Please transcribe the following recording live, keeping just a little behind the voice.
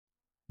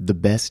The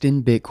best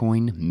in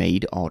Bitcoin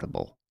made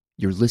audible.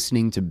 You're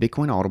listening to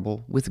Bitcoin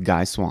Audible with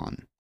Guy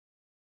Swan.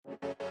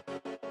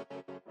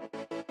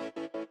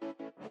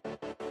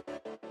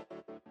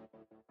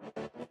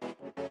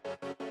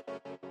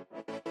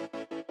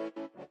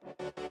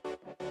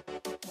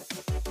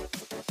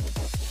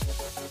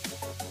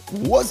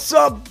 What's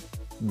up?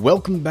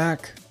 Welcome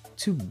back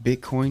to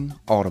Bitcoin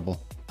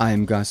Audible. I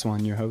am Guy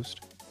Swan, your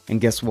host.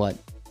 And guess what?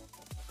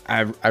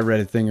 I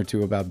read a thing or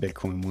two about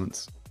Bitcoin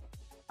once.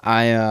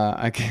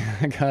 I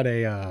got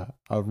a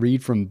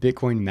read from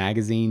Bitcoin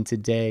Magazine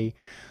today,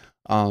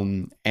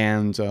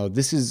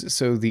 this is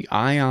the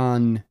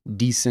Ion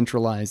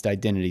decentralized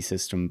identity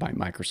system by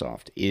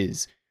Microsoft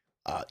is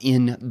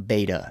in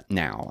beta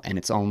now, and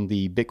it's on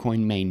the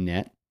Bitcoin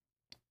mainnet.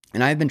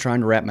 And I've been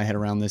trying to wrap my head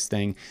around this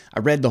thing. I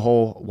read the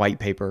whole white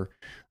paper.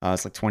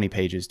 It's like 20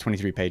 pages,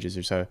 23 pages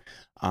or so.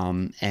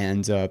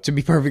 To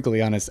be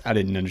perfectly honest, I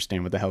didn't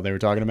understand what the hell they were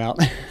talking about.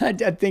 I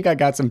think I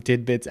got some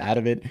tidbits out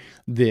of it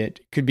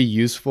that could be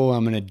useful.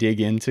 I'm going to dig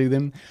into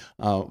them,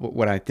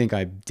 what I think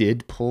I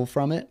did pull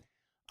from it.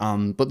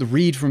 But the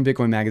read from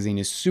Bitcoin Magazine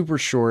is super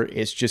short.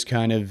 It's just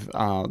kind of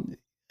a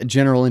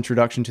general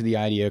introduction to the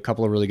idea, a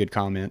couple of really good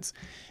comments,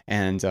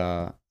 and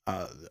then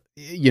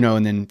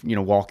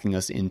walking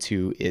us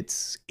into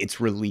its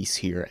release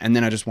here. And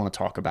then I just want to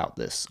talk about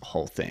this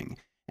whole thing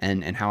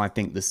and how I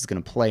think this is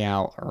going to play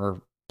out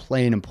or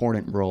play an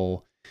important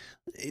role.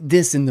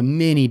 This and the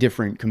many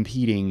different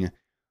competing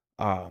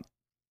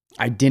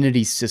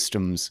identity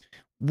systems.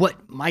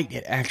 What might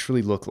it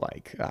actually look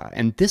like?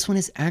 And this one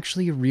is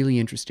actually a really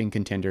interesting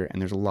contender,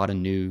 and there's a lot of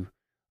new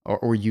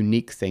or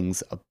unique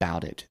things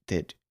about it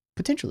that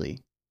potentially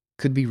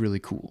could be really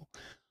cool.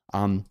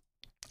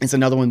 It's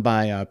another one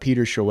by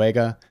Peter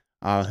Chawaga,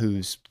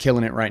 who's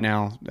killing it right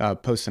now,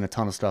 posting a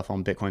ton of stuff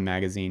on Bitcoin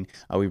Magazine.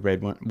 We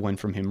read one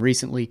from him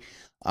recently.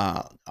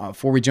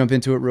 Before we jump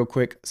into it real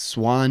quick,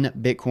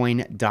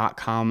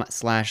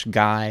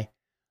 swanbitcoin.com/guy.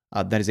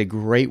 That is a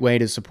great way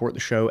to support the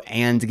show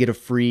and to get a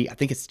free, I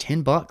think it's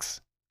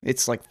 $10.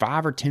 It's like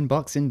 $5 or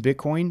 $10 in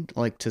Bitcoin,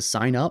 like to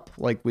sign up,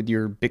 like with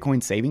your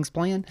Bitcoin savings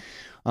plan.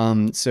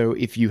 So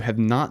if you have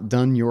not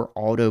done your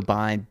auto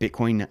buy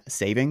Bitcoin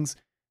savings,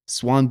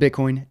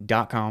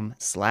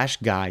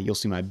 swanbitcoin.com/guy. You'll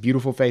see my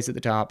beautiful face at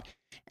the top,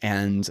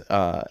 and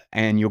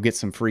you'll get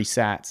some free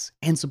sats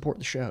and support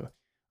the show.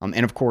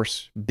 And of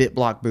course,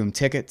 BitBlock Boom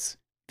tickets.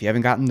 If you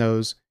haven't gotten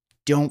those,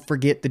 don't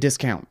forget the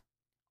discount.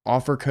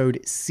 Offer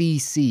code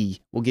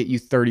CC will get you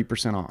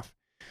 30% off.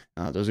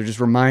 Those are just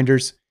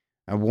reminders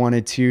I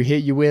wanted to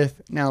hit you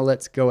with. Now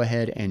let's go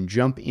ahead and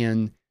jump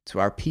in to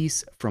our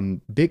piece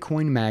from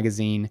Bitcoin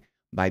Magazine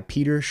by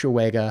Peter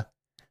Chawaga.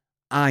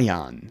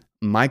 Ion,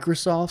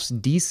 Microsoft's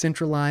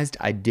decentralized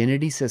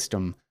identity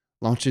system,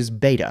 launches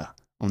beta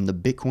on the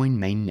Bitcoin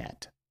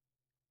mainnet.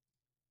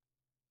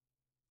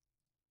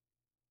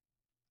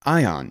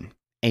 Ion,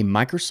 a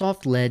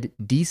Microsoft-led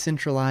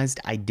decentralized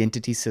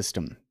identity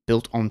system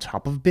built on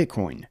top of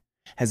Bitcoin,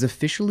 has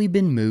officially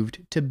been moved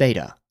to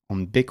beta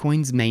on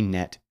Bitcoin's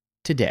mainnet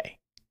today,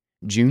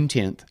 June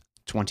 10th,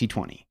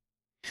 2020.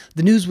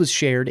 The news was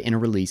shared in a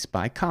release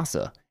by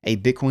Casa, a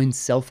Bitcoin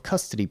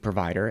self-custody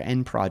provider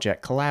and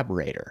project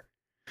collaborator.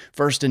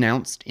 First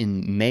announced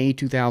in May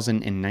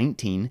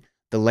 2019,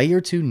 the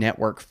Layer 2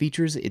 network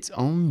features its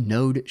own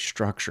node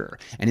structure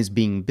and is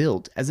being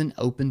built as an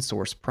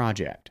open-source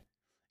project.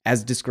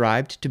 As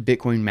described to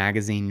Bitcoin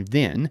Magazine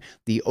then,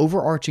 the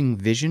overarching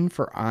vision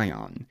for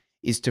Ion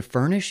is to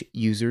furnish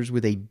users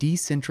with a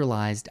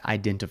decentralized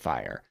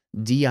identifier,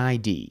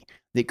 DID,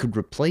 that could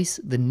replace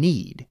the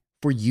need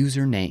for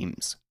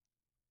usernames.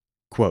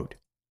 Quote,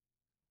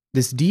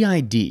 "This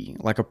DID,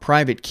 like a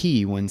private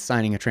key when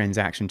signing a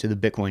transaction to the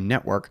Bitcoin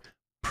network,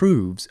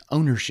 proves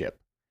ownership,"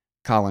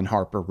 Colin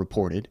Harper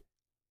reported.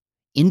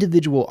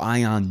 Individual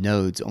Ion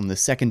nodes on the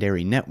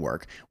secondary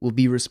network will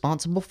be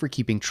responsible for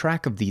keeping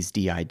track of these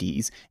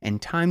DIDs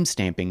and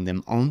timestamping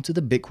them onto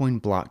the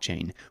Bitcoin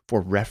blockchain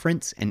for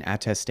reference and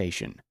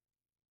attestation.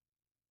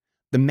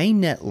 The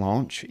mainnet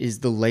launch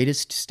is the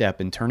latest step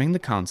in turning the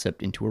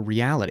concept into a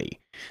reality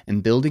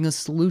and building a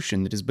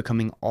solution that is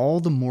becoming all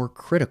the more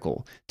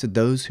critical to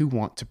those who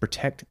want to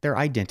protect their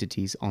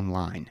identities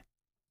online.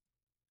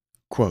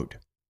 Quote,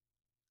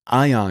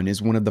 "Ion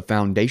is one of the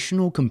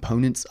foundational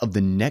components of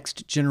the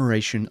next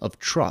generation of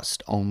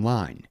trust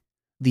online,"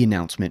 the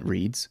announcement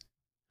reads.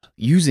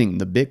 "Using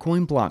the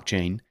Bitcoin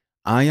blockchain,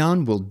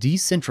 Ion will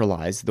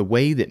decentralize the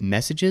way that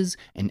messages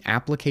and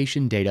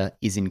application data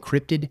is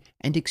encrypted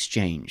and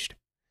exchanged.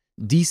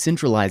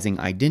 Decentralizing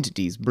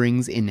identities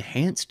brings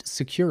enhanced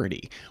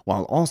security,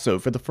 while also,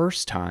 for the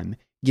first time,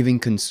 giving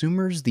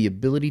consumers the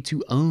ability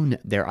to own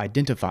their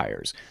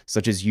identifiers,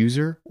 such as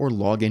user or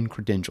login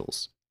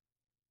credentials."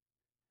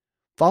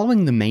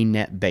 Following the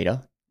mainnet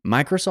beta,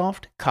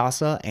 Microsoft,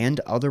 Casa, and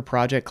other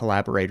project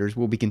collaborators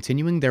will be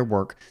continuing their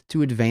work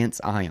to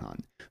advance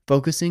Ion,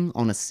 focusing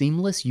on a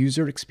seamless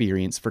user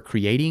experience for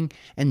creating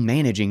and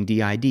managing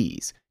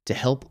DIDs to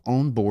help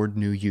onboard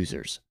new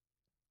users.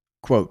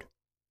 Quote,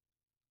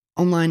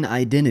 "Online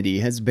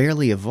identity has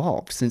barely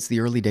evolved since the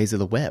early days of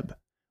the web.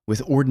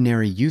 with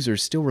ordinary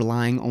users still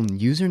relying on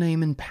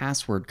username and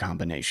password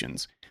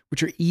combinations,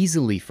 which are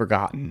easily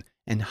forgotten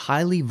and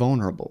highly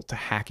vulnerable to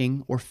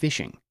hacking or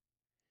phishing,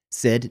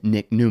 said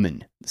Nick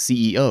Newman,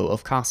 CEO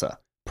of Casa,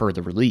 per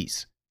the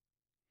release.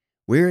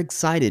 We're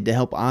excited to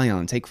help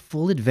Ion take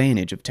full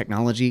advantage of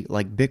technology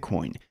like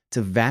Bitcoin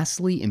to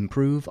vastly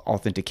improve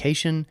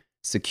authentication,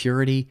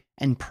 security,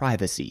 and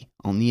privacy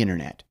on the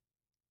internet.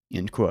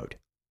 End quote.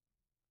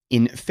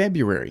 In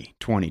February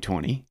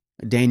 2020,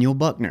 Daniel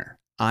Buckner,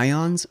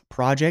 Ion's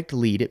project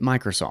lead at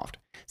Microsoft,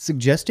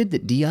 suggested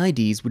that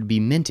DIDs would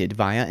be minted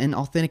via an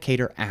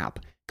authenticator app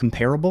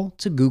comparable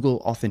to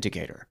Google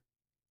Authenticator.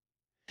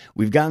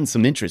 We've gotten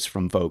some interest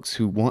from folks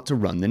who want to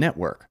run the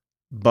network,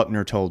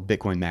 Buckner told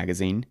Bitcoin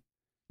Magazine.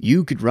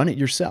 You could run it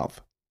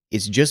yourself.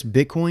 It's just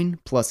Bitcoin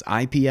plus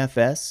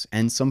IPFS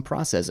and some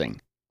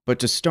processing. But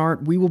to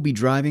start, we will be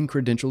driving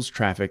credentials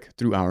traffic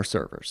through our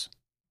servers.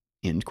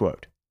 End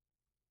quote.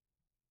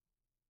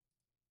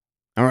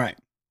 All right.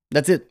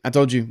 That's it. I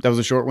told you that was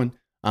a short one.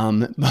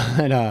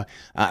 But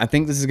I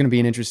think this is going to be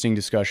an interesting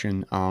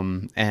discussion.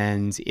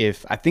 And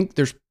if I think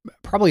there's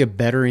probably a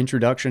better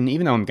introduction,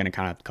 even though I'm going to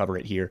kind of cover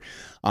it here.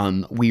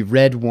 We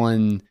read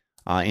one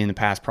in the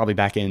past, probably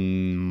back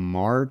in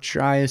March,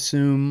 I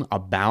assume,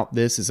 about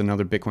this as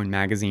another Bitcoin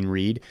Magazine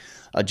read,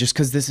 just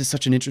because this is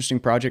such an interesting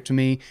project to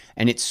me.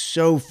 And it's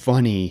so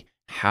funny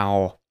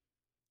how,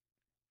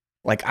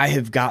 like, I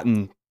have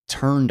gotten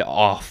turned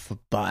off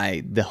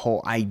by the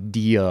whole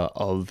idea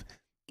of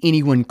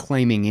anyone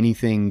claiming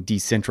anything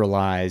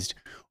decentralized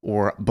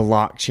or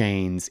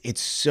blockchains.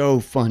 It's so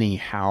funny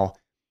how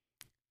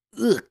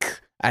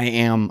I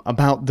am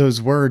about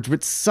those words,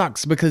 which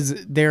sucks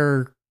because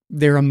they're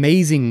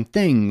amazing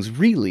things,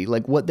 really.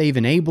 Like what they've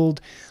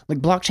enabled. Like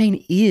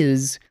blockchain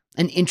is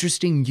an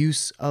interesting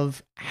use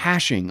of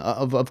hashing,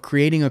 of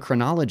creating a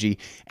chronology,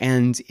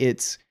 and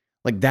it's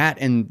like that,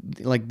 and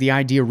like the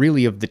idea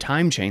really of the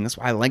time chain. That's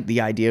why I like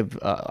the idea of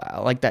I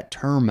like that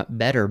term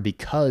better,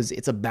 because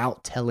it's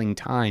about telling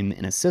time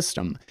in a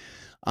system.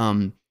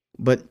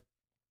 But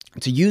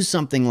to use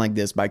something like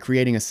this by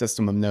creating a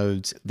system of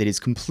nodes that is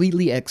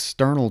completely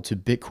external to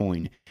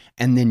Bitcoin,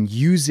 and then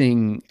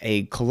using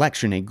a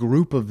collection, a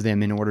group of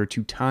them, in order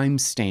to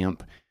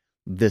timestamp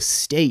the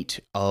state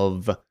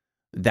of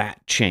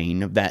that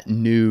chain, of that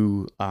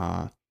new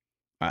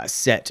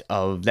set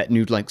of that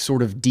new, like,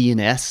 sort of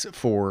DNS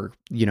for,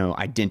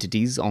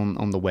 identities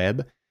on the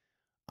web,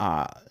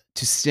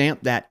 to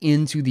stamp that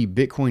into the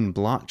Bitcoin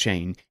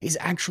blockchain is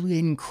actually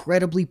an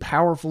incredibly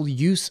powerful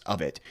use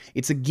of it.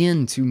 It's,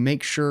 again, to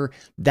make sure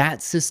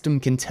that system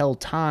can tell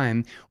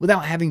time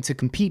without having to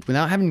compete,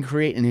 without having to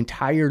create an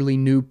entirely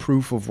new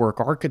proof of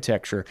work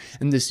architecture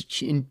and this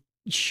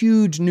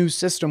huge new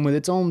system with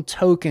its own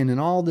token and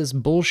all this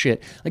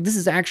bullshit. Like, this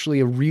is actually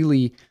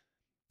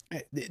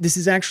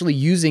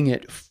using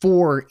it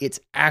for its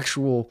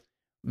actual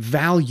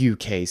value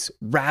case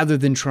rather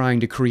than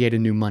trying to create a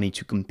new money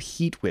to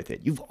compete with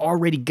it. You've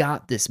already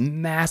got this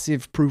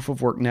massive proof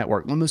of work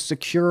network, the most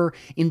secure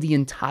in the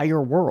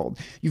entire world.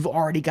 You've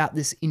already got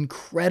this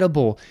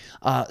incredible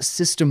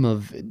system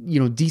of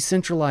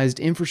decentralized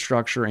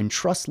infrastructure and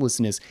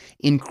trustlessness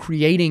in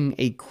creating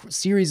a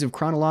series of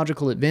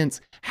chronological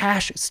events.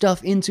 Hash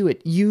stuff into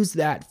it. Use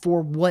that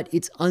for what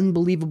its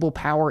unbelievable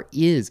power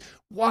is.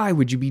 Why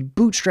would you be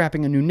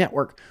bootstrapping a new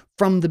network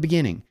from the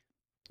beginning?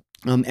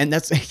 And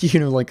that's,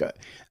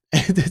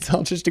 that's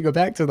all just to go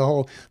back to the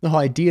whole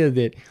idea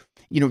that,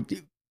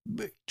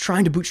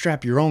 trying to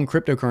bootstrap your own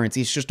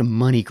cryptocurrency is just a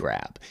money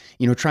grab.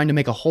 Trying to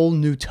make a whole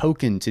new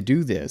token to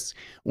do this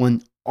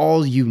when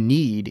all you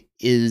need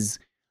is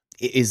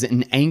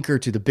an anchor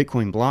to the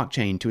Bitcoin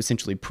blockchain to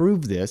essentially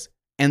prove this.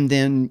 And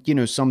then,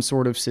 some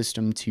sort of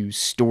system to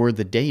store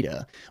the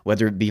data,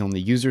 whether it be on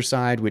the user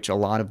side, which a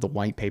lot of the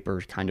white paper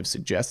kind of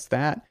suggests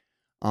that,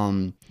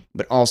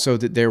 but also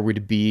that there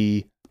would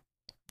be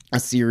a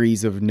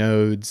series of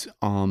nodes,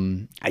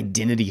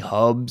 identity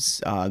hubs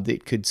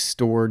that could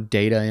store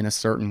data in a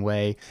certain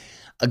way.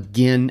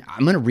 Again,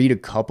 I'm going to read a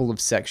couple of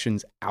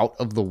sections out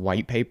of the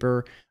white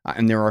paper,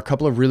 and there are a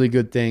couple of really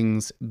good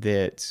things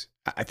that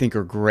I think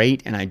are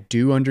great, and I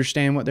do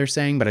understand what they're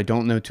saying, but I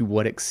don't know to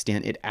what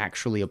extent it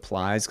actually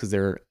applies because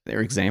their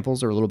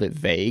examples are a little bit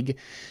vague.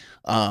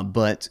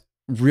 But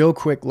real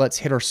quick, let's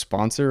hit our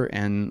sponsor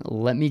and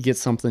let me get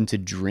something to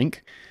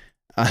drink,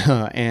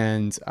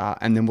 and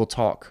then we'll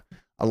talk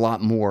a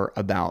lot more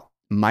about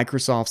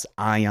Microsoft's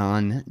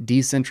Ion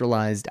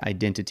decentralized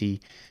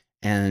identity,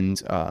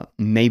 and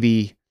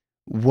maybe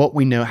what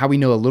we know, how we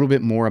know a little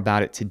bit more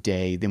about it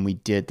today than we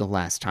did the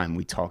last time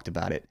we talked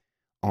about it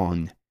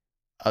on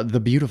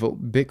the beautiful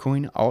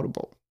Bitcoin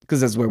Audible,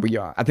 because that's where we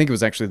are. I think it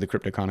was actually the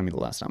Crypto Economy the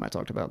last time I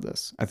talked about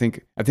this. I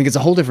think it's a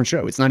whole different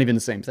show. It's not even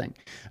the same thing.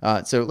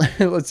 So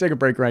let's take a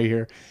break right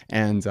here,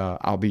 and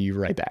I'll be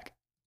right back.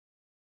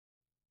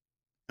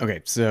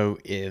 Okay, so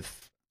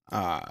if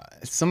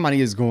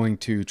somebody is going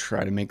to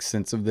try to make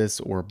sense of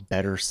this or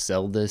better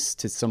sell this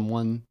to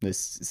someone, this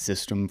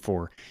system,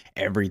 for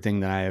everything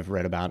that I have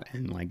read about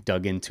and like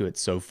dug into it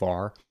so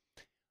far,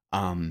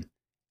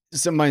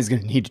 somebody's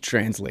going to need to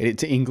translate it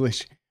to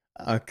English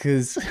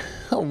because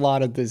a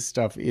lot of this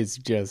stuff is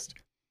just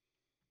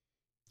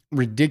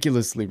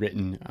ridiculously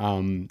written.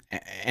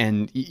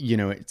 And you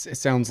know, it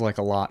sounds like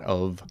a lot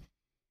of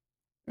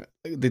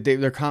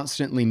they're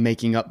constantly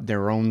making up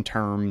their own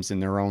terms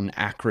and their own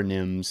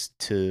acronyms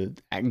to,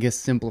 I guess,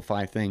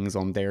 simplify things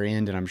on their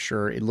end. And I'm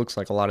sure it looks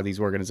like a lot of these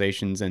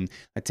organizations and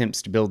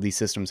attempts to build these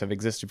systems have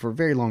existed for a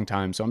very long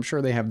time. So I'm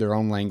sure they have their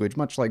own language,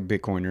 much like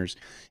Bitcoiners.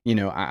 You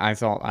know, I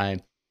thought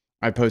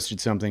I posted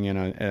something in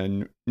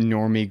a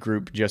normie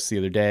group just the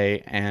other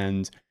day,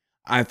 and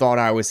I thought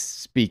I was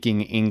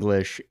speaking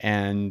English,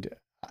 and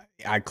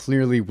I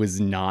clearly was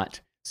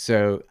not.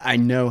 So I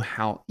know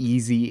how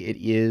easy it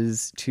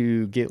is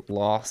to get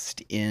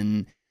lost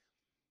in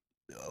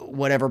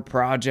whatever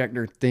project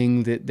or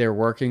thing that they're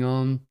working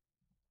on.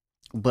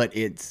 But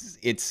it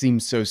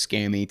seems so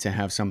scammy to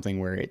have something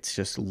where it's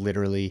just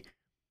literally,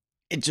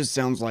 it just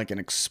sounds like an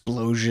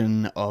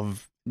explosion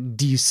of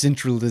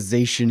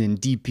decentralization and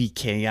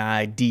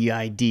DPKI,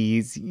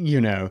 DIDs, you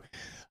know.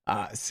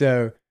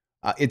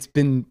 It's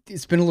been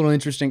a little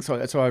interesting. So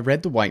I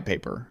read the white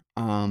paper.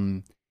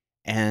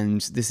 And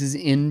this is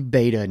in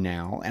beta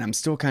now, and I'm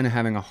still kind of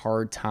having a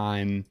hard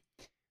time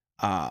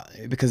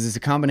because it's a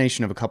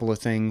combination of a couple of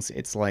things.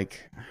 It's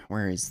like,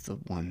 where is the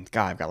one?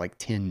 God, I've got like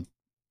 10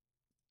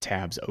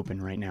 tabs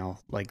open right now,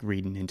 like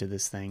reading into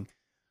this thing.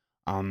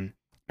 Um,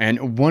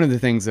 and one of the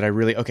things that I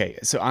really, okay,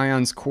 so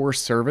Ion's core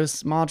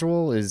service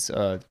module is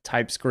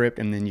TypeScript,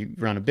 and then you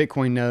run a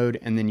Bitcoin node,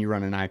 and then you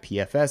run an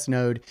IPFS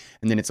node,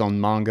 and then it's on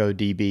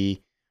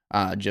MongoDB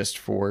just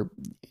for,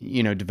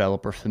 you know,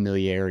 developer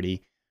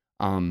familiarity.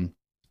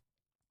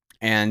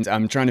 And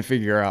I'm trying to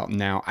figure out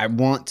now, I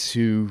want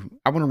to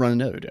run a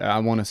node. I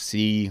want to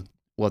see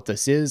what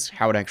this is,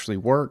 how it actually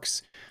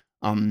works.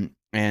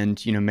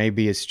 And, you know,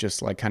 maybe it's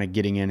just like kind of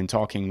getting in and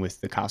talking with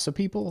the Casa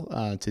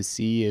people to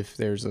see if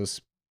there's a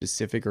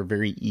specific or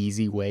very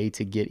easy way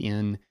to get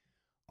in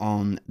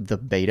on the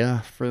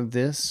beta for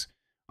this.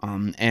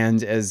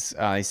 And as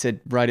I said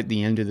right at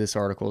the end of this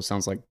article, it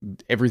sounds like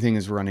everything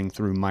is running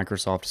through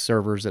Microsoft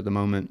servers at the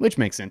moment, which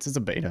makes sense. It's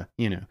a beta,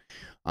 you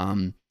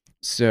know.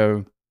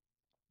 So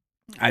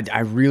I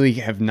really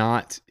have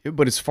not,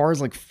 but as far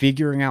as like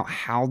figuring out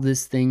how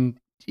this thing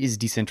is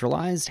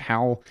decentralized,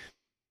 how,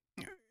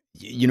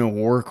 you know,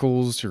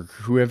 oracles or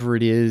whoever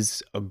it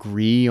is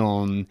agree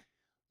on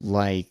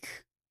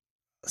like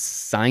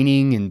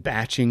signing and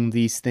batching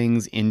these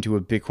things into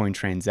a Bitcoin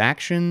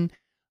transaction,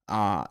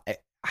 I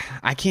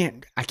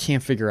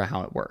can't figure out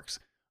how it works.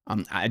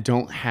 I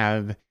don't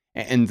have,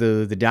 and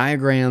the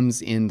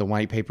diagrams in the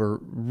white paper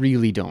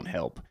really don't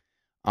help.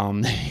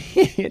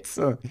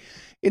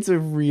 It's a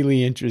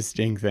really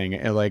interesting thing.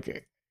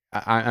 Like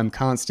I'm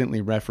constantly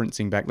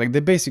referencing back, like they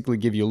basically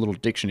give you a little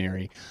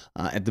dictionary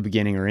at the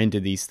beginning or end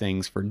of these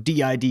things for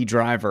DID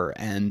driver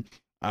and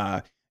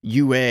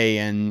UA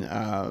and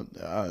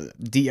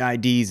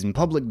DIDs and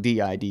public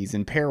DIDs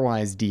and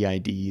pairwise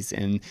DIDs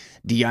and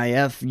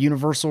DIF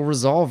universal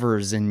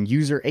resolvers and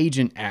user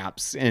agent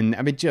apps. And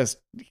I mean, just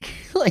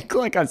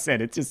like I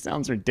said, it just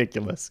sounds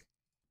ridiculous.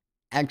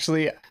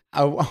 Actually,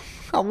 I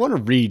want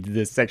to read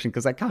this section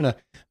because I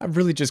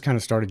really just kind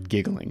of started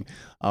giggling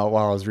while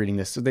I was reading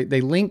this. So they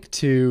link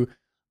to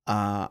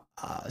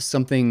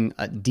something,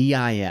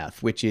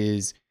 DIF, which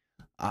is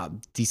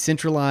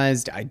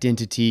Decentralized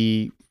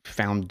Identity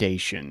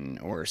Foundation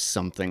or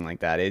something like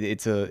that.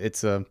 It's a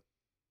oh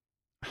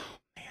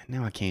man,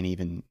 now I can't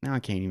even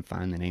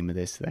find the name of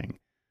this thing.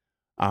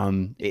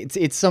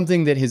 It's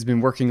something that has been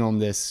working on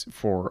this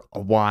for a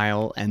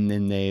while, and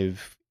then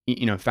they've,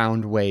 you know,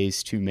 found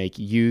ways to make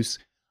use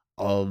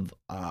of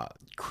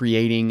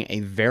creating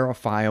a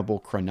verifiable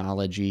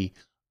chronology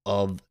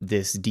of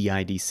this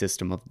DID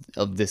system,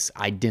 of this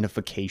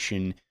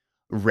identification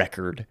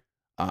record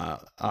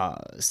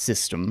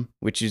system,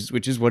 which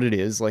is what it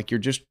is. Like, you're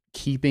just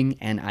keeping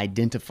an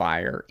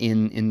identifier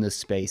in the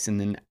space,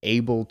 and then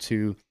able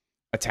to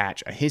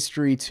attach a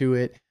history to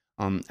it,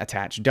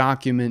 attach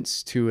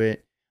documents to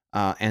it,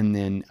 and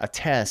then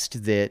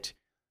attest that,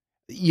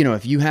 you know,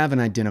 if you have an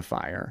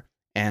identifier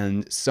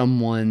and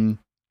someone,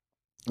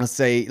 let's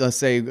say,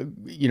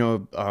 you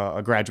know,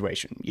 a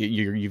graduation,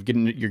 you're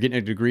getting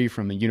a degree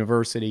from a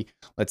university,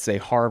 let's say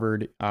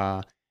Harvard,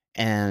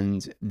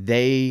 and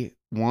they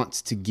want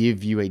to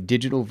give you a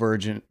digital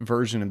version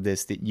of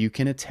this that you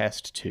can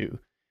attest to,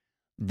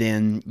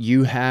 then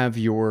you have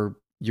your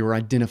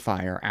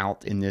identifier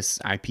out in this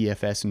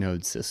IPFS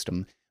node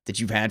system that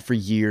you've had for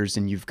years,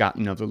 and you've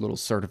gotten other little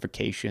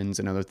certifications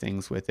and other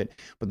things with it.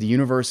 But the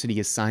university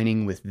is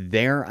signing with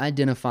their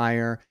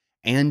identifier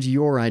and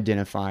your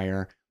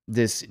identifier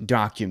this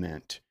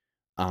document,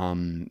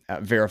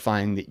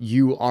 verifying that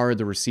you are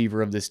the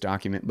receiver of this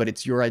document, but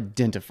it's your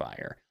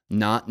identifier,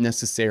 not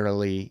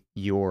necessarily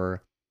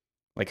your,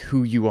 like,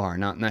 who you are,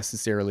 not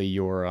necessarily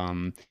your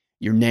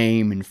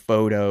name and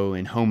photo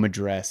and home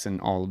address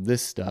and all of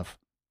this stuff,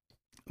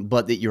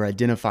 but that your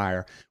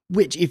identifier,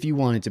 which, if you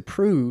wanted to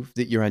prove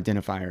that your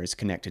identifier is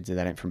connected to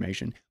that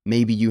information,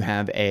 maybe you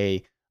have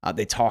they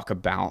talk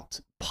about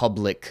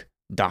public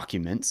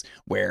documents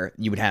where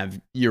you would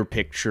have your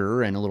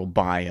picture and a little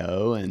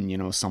bio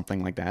and,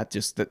 something like that.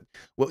 Just that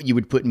what you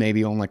would put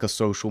maybe on like a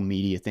social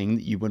media thing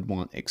that you would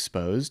want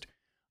exposed.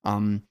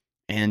 Um,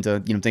 and,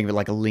 think of it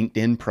like a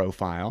LinkedIn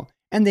profile.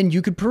 And then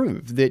you could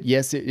prove that,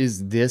 yes, it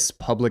is this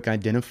public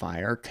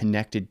identifier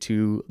connected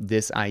to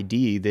this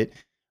ID that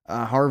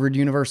Harvard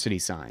University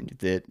signed,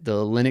 that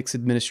the Linux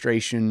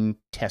administration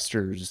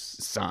testers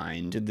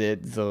signed,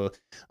 that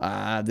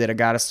I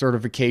got a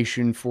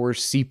certification for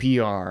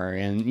CPR,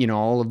 and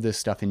all of this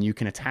stuff, and you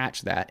can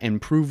attach that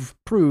and prove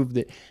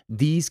that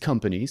these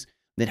companies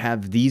that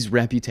have these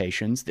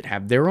reputations, that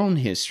have their own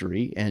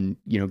history, and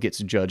gets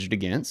judged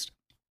against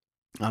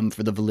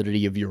for the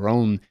validity of your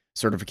own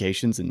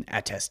certifications and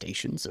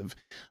attestations of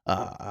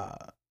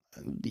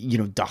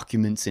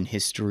documents and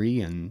history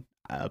and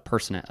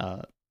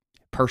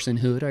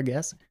personhood, I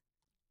guess.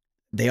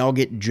 They all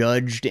get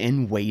judged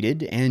and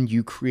weighted, and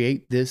you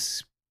create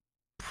this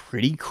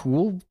pretty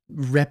cool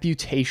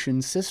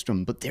reputation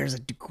system. But there's a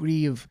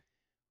degree of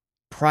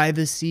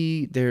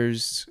privacy,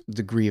 there's a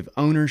degree of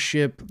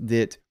ownership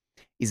that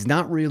is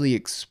not really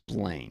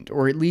explained,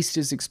 or at least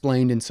is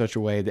explained in such a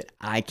way that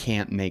I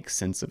can't make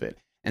sense of it.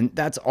 And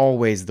that's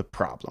always the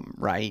problem,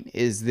 right?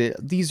 Is that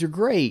these are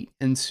great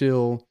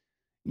until,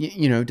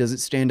 does it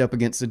stand up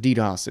against a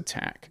DDoS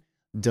attack?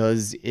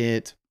 Does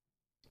it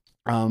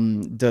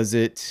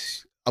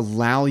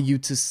allow you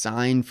to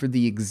sign for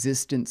the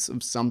existence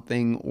of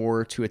something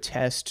or to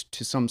attest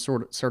to some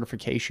sort of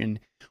certification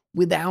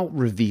without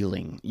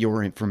revealing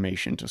your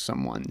information to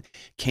someone?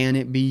 Can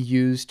it be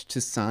used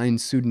to sign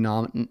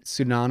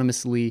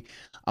pseudonymously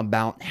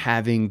about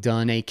having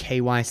done a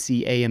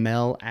KYC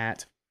AML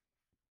at,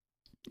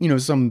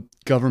 some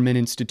government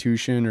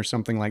institution or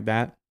something like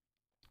that,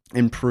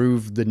 and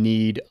prove the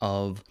need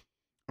of,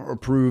 or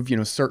prove,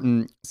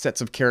 certain sets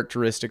of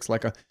characteristics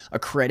like a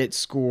credit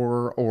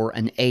score or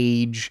an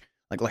age,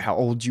 like how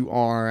old you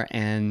are,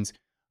 and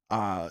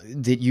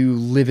that you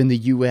live in the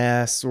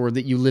US or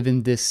that you live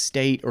in this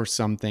state or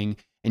something,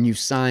 and you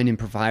sign and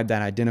provide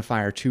that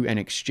identifier to an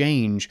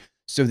exchange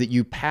so that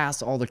you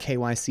pass all the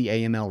KYC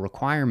AML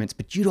requirements,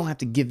 but you don't have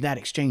to give that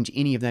exchange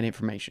any of that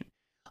information.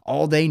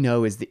 All they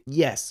know is that,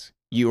 yes,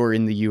 you are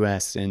in the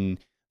US and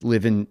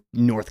live in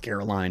North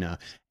Carolina,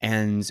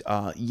 and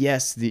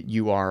yes, that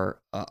you are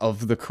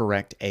of the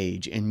correct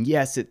age, and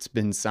yes, it's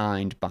been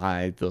signed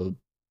by the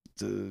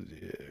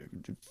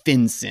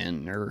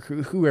FinCEN or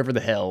whoever the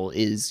hell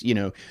is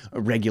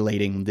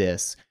regulating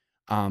this,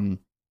 and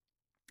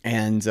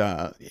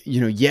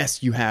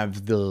yes, you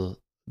have the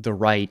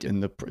right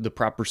and the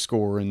proper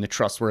score and the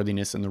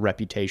trustworthiness and the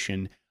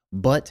reputation,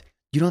 but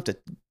you don't have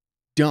to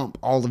dump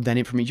all of that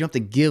information. You have to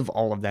give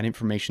all of that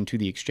information to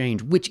the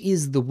exchange, which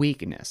is the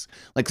weakness.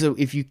 So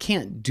if you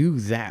can't do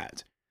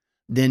that,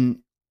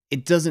 then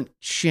it doesn't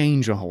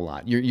change a whole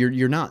lot.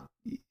 You're not,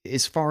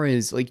 as far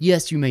as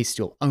yes, you may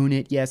still own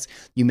it. Yes,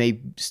 you may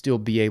still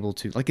be able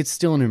to, it's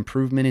still an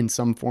improvement in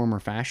some form or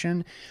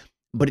fashion,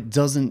 but it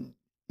doesn't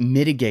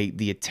mitigate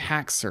the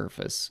attack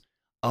surface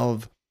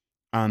of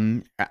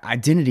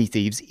identity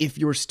thieves if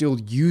you're still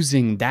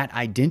using that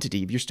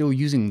identity, if you're still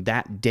using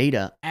that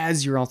data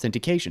as your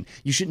authentication.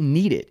 You shouldn't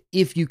need it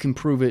if you can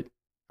prove it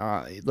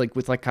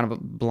with kind of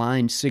a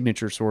blind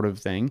signature sort of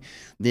thing,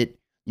 that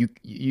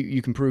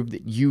you can prove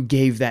that you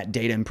gave that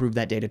data and prove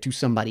that data to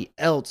somebody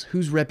else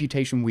whose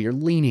reputation we are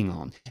leaning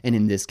on. And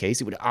in this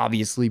case, it would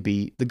obviously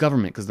be the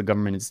government, because the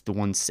government is the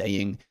one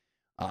saying,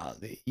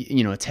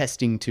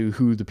 attesting to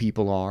who the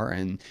people are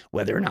and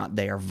whether or not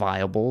they are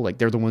viable.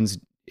 They're the ones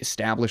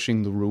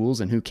establishing the rules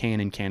and who can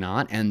and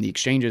cannot, and the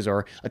exchanges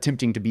are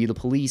attempting to be the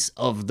police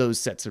of those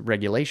sets of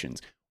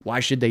regulations.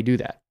 Why should they do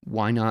that?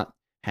 Why not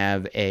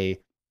have a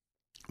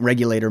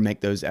regulator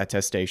make those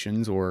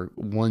attestations, or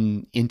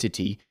one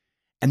entity,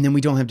 and then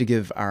we don't have to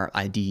give our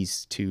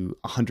IDs to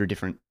 100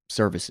 different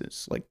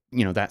services,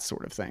 that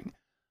sort of thing.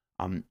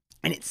 And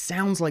it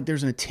sounds like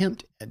there's an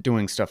attempt at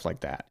doing stuff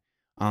like that,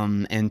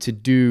 and to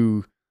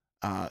do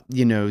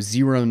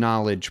zero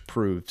knowledge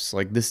proofs.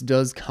 This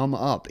does come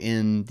up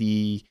in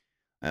the,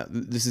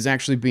 this is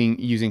actually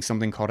using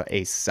something called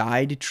a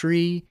side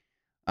tree.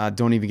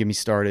 Don't even get me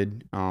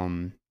started,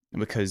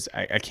 because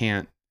I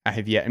can't, I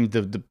have yet, and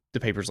the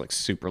paper's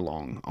super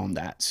long on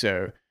that.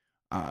 So,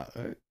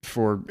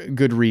 for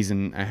good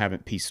reason, I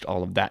haven't pieced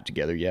all of that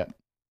together yet.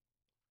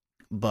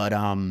 But,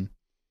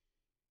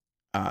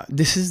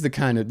 this is the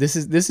kind of, this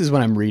is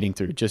what I'm reading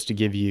through, just to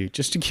give you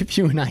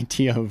an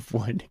idea of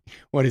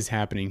what is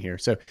happening here.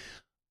 So,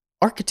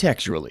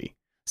 architecturally,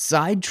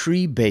 side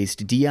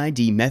tree-based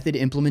DID method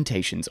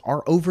implementations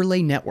are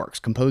overlay networks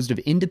composed of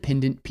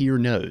independent peer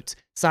nodes,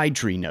 side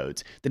tree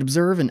nodes, that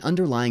observe an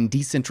underlying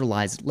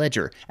decentralized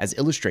ledger, as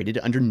illustrated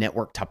under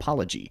network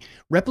topology,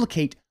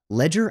 replicate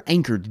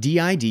ledger-anchored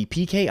DID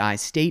PKI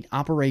state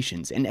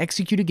operations, and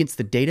execute against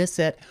the data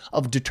set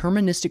of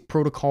deterministic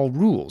protocol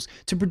rules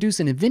to produce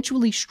an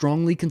eventually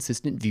strongly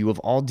consistent view of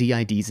all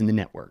DIDs in the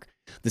network.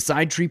 The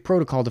sidetree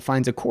protocol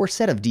defines a core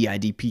set of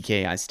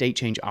DID-PKI state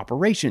change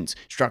operations,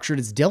 structured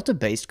as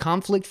delta-based,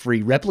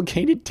 conflict-free,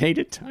 replicated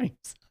data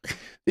types.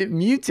 It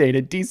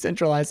mutated,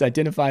 decentralized,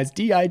 identifies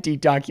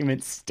DID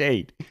document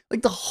state.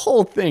 Like the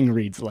whole thing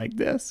reads like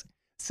this.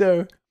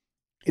 So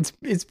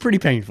it's pretty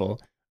painful.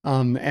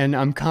 And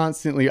I'm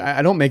constantly,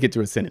 I don't make it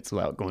to a sentence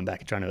without going back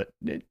and trying to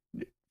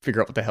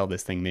figure out what the hell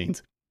this thing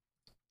means.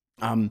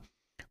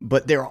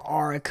 But there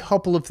are a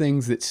couple of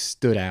things that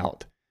stood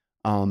out,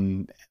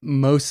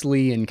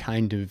 mostly in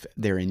kind of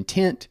their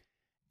intent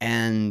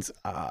and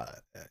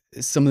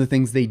some of the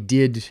things they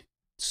did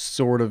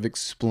sort of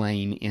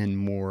explain in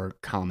more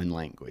common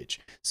language.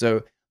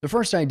 So the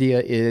first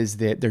idea is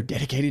that they're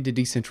dedicated to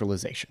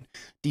decentralization.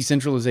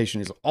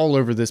 Decentralization is all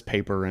over this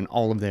paper and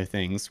all of their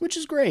things, which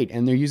is great.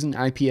 And they're using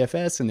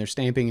IPFS and they're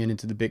stamping it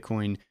into the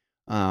Bitcoin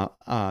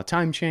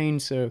time chain.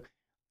 So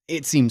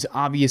it seems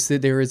obvious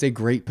that there is a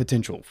great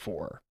potential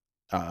for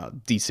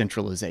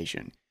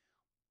decentralization.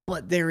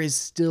 But there is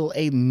still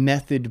a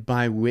method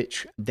by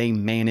which they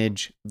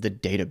manage the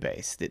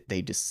database, that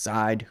they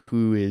decide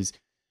who is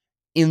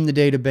in the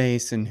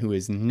database and who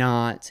is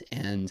not,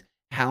 and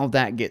how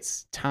that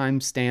gets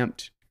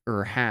time-stamped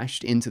or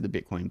hashed into the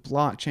Bitcoin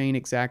blockchain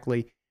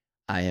exactly.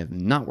 I have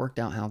not worked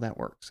out how that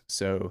works.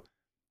 So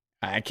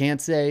I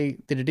can't say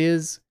that it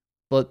is,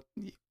 but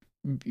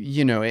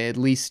at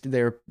least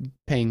they're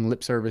paying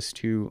lip service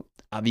to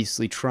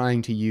obviously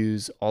trying to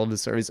use all of the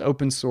service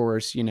open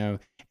source.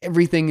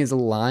 Everything is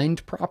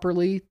aligned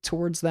properly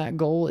towards that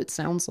goal, it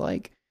sounds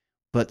like.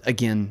 But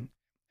again,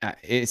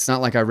 it's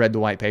not like I read the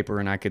white paper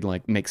and I could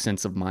make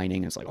sense of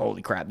mining. It's like,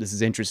 holy crap, this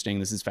is interesting,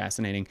 this is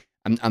fascinating.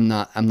 I'm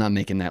not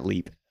making that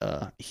leap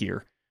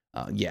here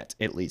yet,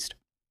 at least.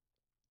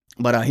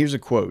 But here's a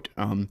quote.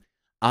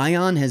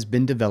 ION has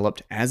been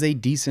developed as a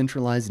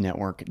decentralized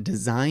network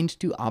designed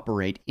to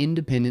operate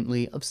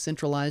independently of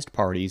centralized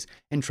parties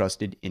and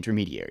trusted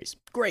intermediaries.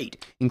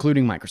 Great,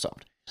 including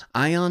Microsoft.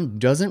 ION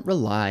doesn't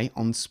rely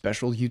on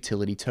special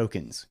utility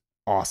tokens.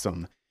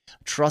 Awesome.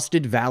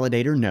 Trusted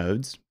validator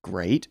nodes.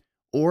 Great.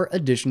 Or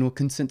additional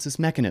consensus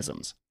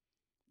mechanisms.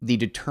 The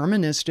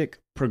deterministic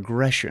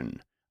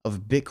progression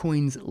of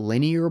Bitcoin's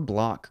linear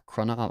block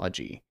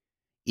chronology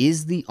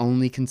is the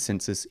only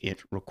consensus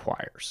it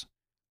requires.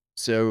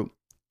 So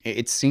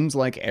it seems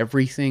like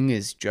everything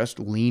is just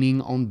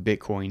leaning on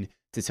Bitcoin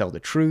to tell the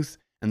truth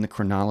and the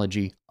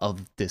chronology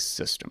of this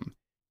system.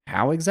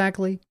 How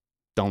exactly?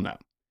 Don't know.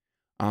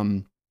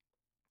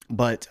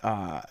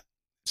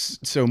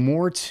 So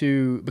more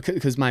to,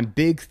 because my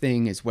big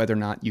thing is whether or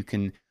not you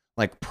can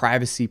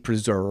privacy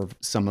preserve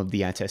some of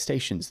the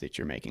attestations that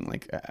you're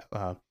making.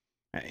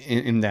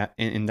 In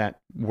that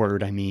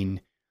word, I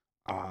mean,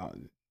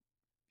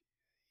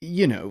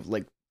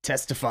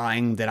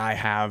 testifying that I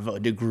have a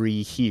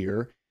degree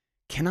here.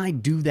 Can I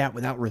do that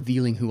without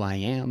revealing who I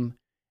am?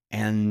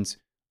 And,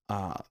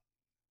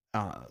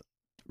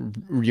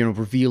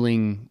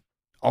 revealing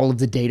all of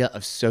the data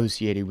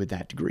associated with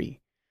that degree?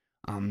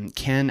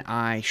 Can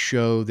I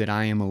show that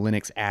I am a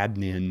Linux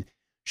admin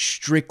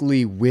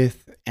strictly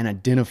with an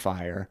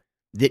identifier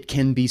that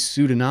can be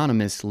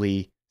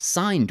pseudonymously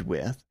signed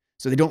with,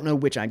 so they don't know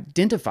which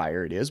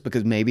identifier it is,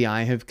 because maybe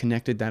I have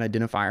connected that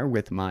identifier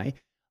with my,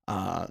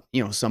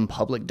 some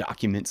public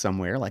document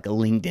somewhere, like a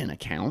LinkedIn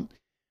account.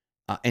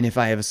 And if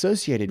I have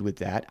associated with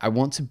that, I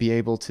want to be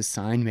able to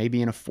sign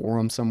maybe in a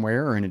forum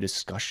somewhere or in a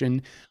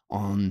discussion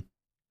on,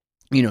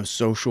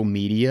 social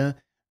media,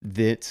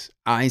 that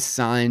I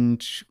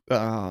signed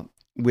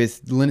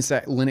with Linux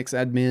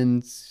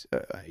admins,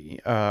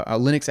 a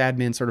Linux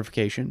admin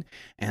certification,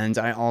 and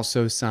I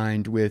also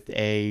signed with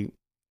a,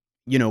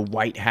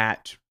 white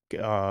hat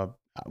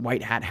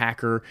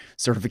hacker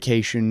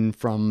certification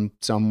from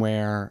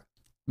somewhere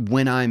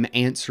when I'm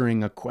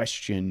answering a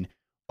question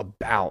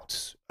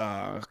about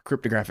a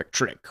cryptographic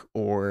trick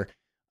or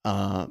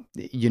a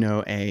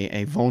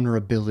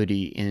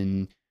vulnerability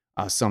in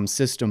some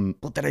system,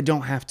 but that I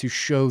don't have to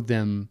show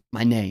them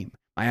my name,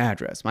 my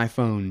address, my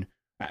phone,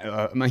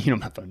 my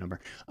phone number,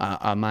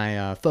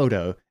 my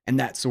photo, and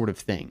that sort of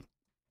thing.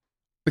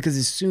 Because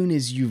as soon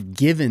as you've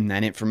given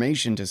that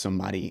information to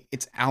somebody,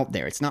 it's out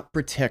there. It's not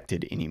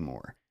protected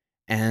anymore.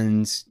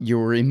 And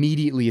you're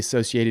immediately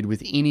associated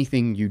with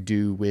anything you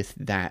do with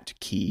that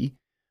key.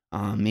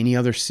 Any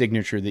other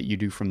signature that you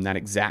do from that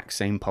exact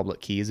same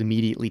public key is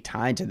immediately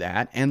tied to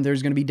that. And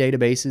there's going to be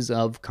databases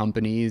of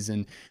companies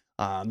and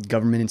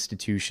government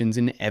institutions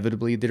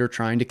inevitably that are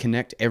trying to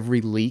connect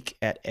every leak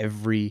at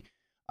every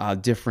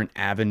different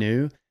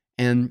avenue.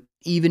 And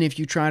even if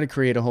you try to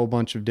create a whole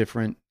bunch of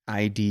different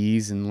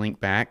IDs and link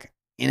back,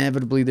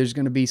 inevitably there's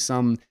going to be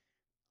some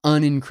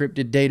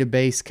unencrypted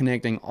database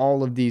connecting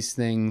all of these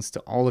things to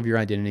all of your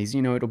identities.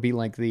 It'll be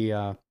like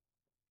the,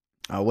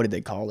 what did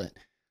they call it?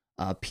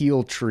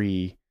 Peel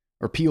tree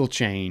or peel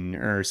chain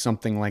or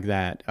something like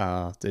that.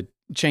 The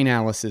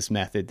chainalysis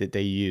method that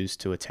they use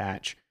to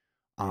attach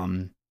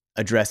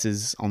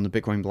addresses on the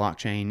Bitcoin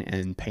blockchain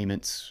and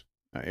payments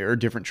or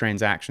different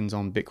transactions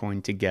on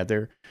Bitcoin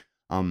together.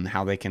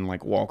 how they can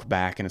like walk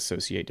back and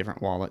associate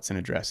different wallets and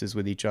addresses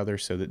with each other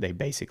so that they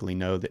basically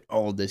know that,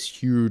 oh, this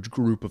huge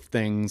group of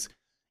things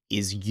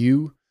is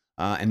you.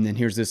 And then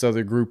here's this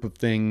other group of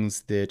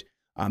things that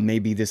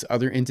maybe this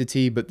other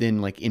entity, but then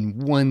like in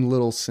one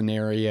little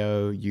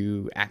scenario,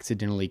 you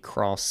accidentally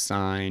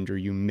cross-signed or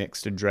you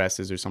mixed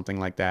addresses or something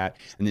like that.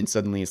 And then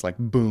suddenly it's like,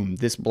 boom,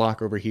 this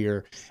block over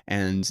here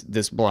and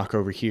this block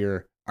over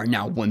here are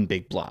now one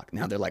big block.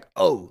 Now they're like,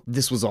 oh,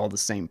 this was all the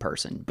same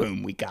person.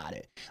 Boom, we got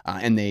it.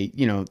 And they,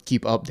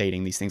 keep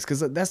updating these things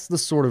because that's the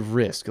sort of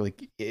risk.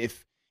 Like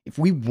if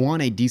we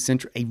want a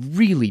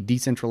really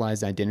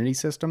decentralized identity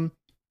system,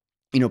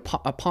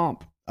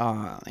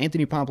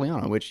 Anthony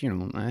Pompliano, which,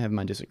 I have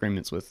my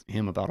disagreements with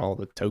him about all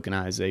the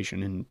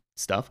tokenization and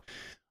stuff.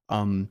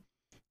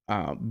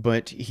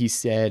 But he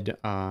said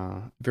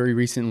very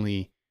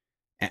recently,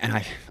 and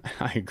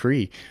I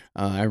agree,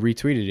 I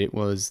retweeted it,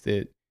 was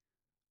that,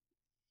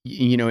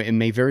 it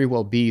may very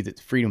well be that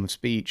freedom of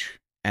speech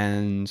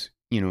and,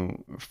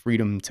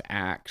 freedom to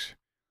act,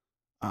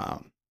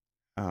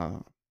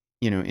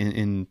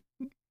 in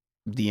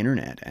the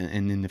internet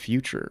and in the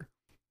future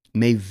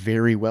may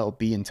very well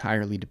be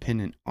entirely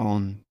dependent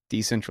on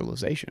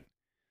decentralization.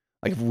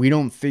 Like, if we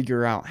don't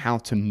figure out how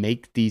to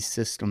make these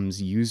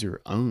systems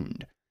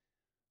user-owned,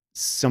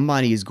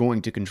 somebody is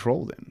going to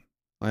control them.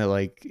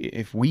 Like,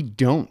 if we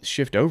don't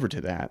shift over to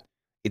that,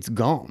 it's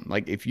gone.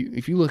 Like, if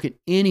you look at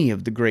any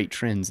of the great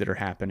trends that are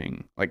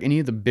happening, like any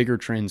of the bigger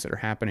trends that are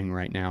happening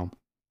right now,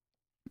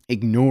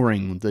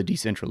 ignoring the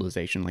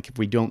decentralization, like if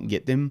we don't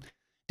get them,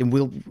 then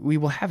we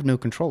will have no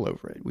control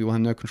over it. We will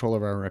have no control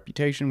over our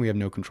reputation. We have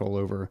no control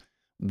over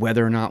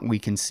whether or not we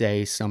can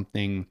say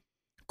something,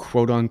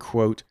 quote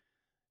unquote,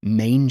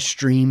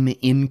 mainstream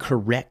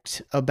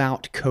incorrect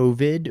about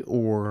COVID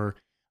or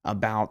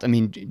about,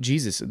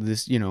 Jesus,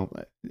 this,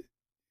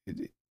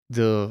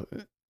 the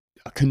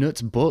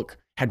Knut's book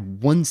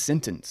had one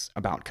sentence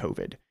about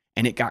COVID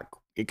and it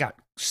got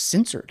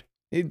censored.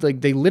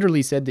 Like, they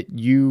literally said that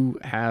you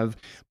have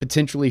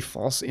potentially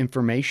false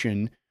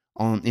information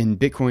in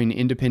Bitcoin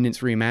Independence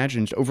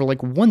Reimagined over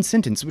like one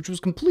sentence, which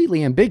was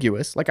completely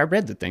ambiguous. Like, I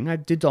read the thing, I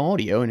did the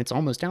audio, and it's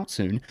almost out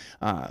soon.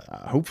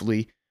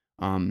 Hopefully,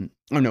 oh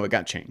no, it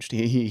got changed.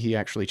 He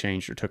actually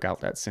changed or took out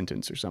that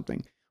sentence or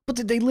something.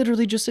 But they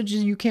literally just said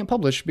you can't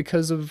publish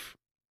because of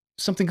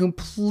something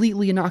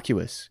completely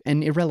innocuous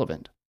and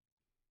irrelevant.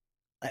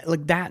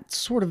 Like,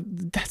 that's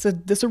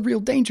a real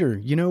danger.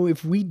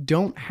 If we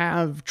don't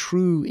have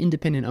true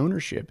independent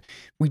ownership,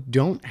 we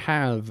don't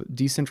have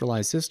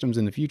decentralized systems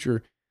in the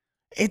future,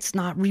 it's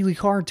not really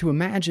hard to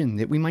imagine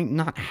that we might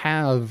not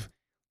have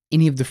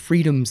any of the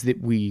freedoms that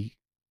we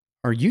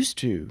are used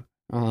to.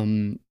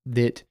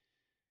 That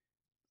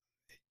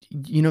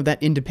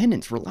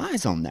independence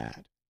relies on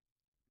that.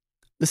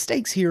 The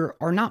stakes here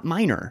are not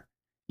minor.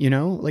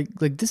 Like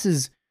this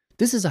is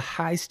a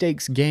high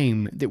stakes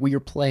game that we are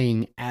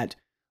playing at,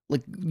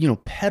 like,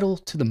 pedal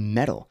to the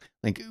metal.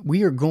 Like,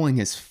 we are going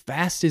as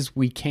fast as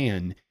we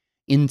can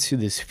into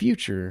this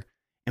future,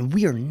 and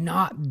we are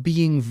not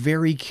being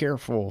very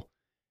careful.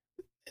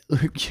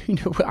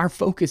 Our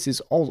focus is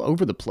all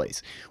over the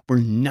place. We're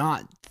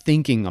not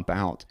thinking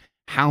about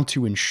how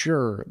to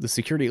ensure the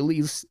security. At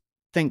least,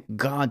 thank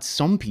God,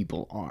 some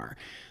people are.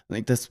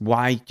 Like, that's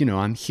why,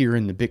 I'm here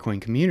in the Bitcoin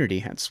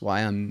community. That's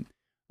why I'm,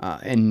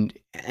 and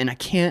I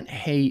can't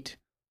hate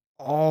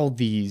all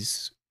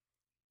these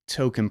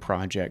token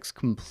projects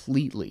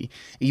completely,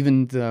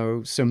 even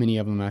though so many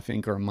of them I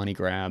think are money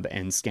grab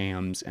and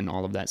scams and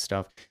all of that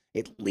stuff.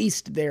 At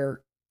least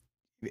they're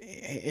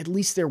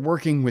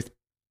working with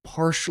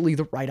partially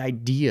the right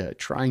idea,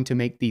 trying to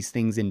make these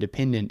things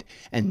independent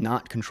and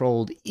not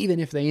controlled, even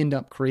if they end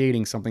up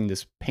creating something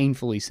that's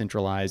painfully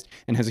centralized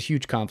and has a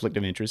huge conflict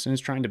of interest and is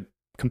trying to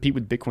compete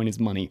with Bitcoin as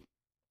money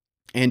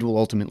and will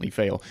ultimately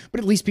fail. But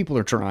at least people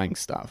are trying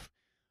stuff.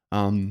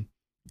 And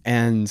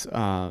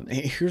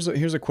here's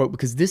a quote,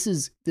 because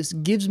this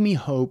gives me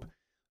hope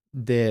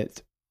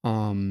that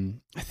I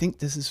think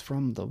this is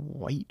from the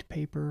white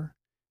paper.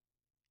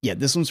 Yeah,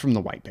 this one's from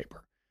the white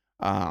paper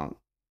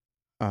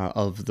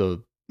of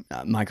the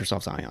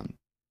Microsoft's Ion.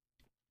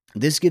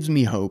 This gives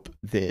me hope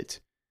that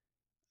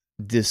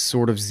this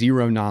sort of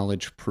zero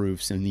knowledge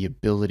proofs and the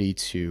ability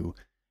to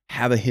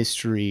have a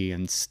history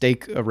and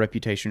stake a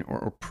reputation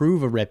or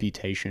prove a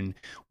reputation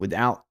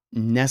without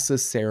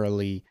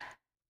necessarily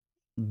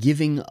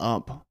giving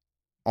up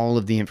all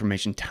of the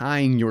information,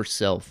 tying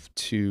yourself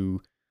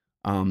to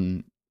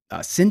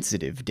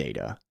sensitive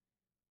data,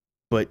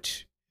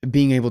 but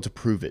being able to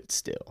prove it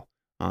still.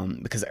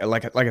 Because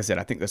like I said,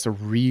 I think that's a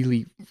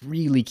really,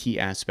 really key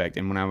aspect.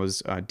 And when I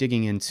was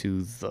digging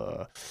into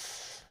the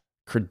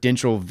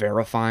credential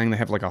verifying, they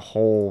have like a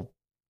whole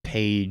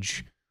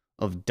page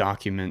of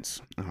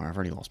documents. Oh, I've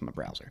already lost my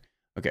browser.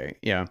 Okay,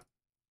 yeah.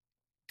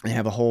 They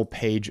have a whole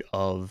page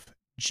of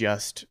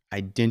just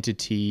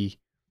identity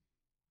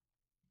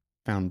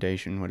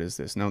foundation. What is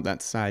this? No,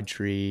 that's side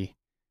tree.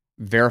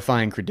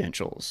 Verifying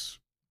credentials.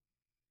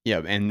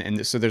 Yeah,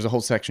 and so there's a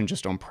whole section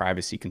just on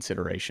privacy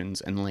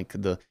considerations and like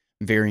the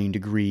varying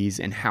degrees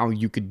and how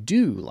you could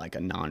do like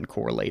a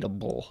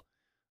non-correlatable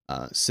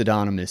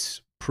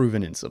pseudonymous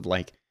provenance of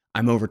like,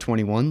 I'm over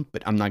 21,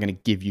 but I'm not going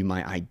to give you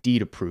my ID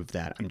to prove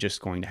that. I'm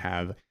just going to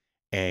have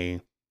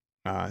a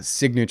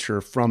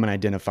signature from an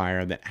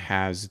identifier that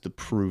has the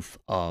proof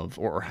of,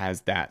 or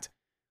has that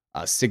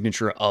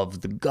signature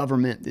of the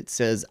government that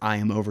says I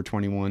am over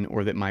 21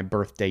 or that my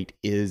birth date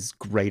is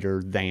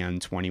greater than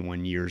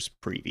 21 years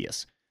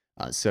previous.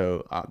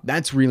 So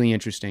that's really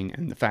interesting.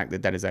 And the fact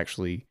that that is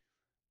actually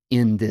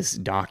in this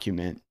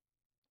document,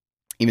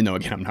 even though,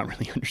 again, I'm not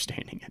really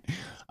understanding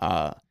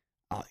it,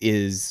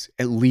 is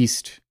at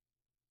least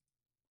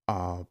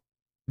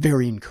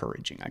very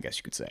encouraging, I guess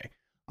you could say.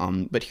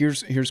 But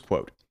here's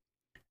quote.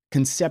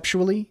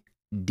 Conceptually,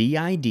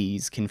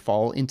 DIDs can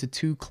fall into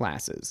two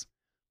classes: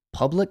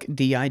 public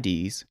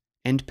DIDs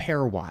and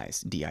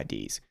pairwise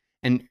DIDs.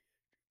 And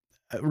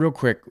real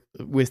quick,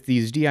 with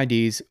these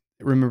DIDs,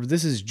 remember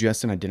this is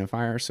just an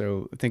identifier.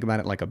 So think about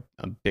it like a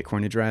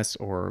Bitcoin address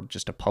or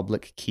just a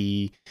public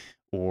key,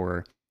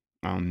 or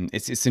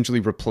it's essentially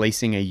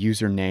replacing a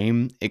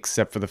username,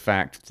 except for the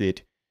fact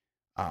that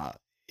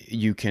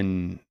you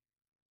can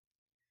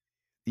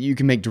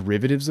make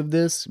derivatives of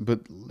this.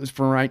 But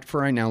for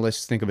right now,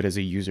 let's think of it as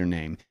a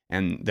username,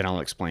 and then I'll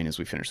explain as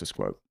we finish this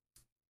quote.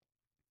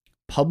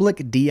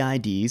 Public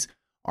DIDs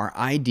are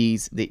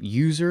IDs that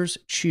users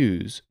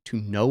choose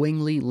to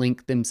knowingly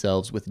link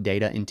themselves with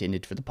data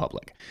intended for the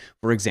public.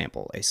 For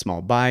example, a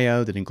small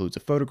bio that includes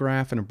a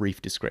photograph and a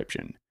brief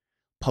description.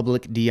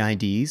 Public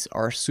DIDs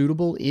are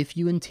suitable if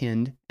you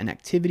intend an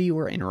activity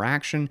or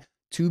interaction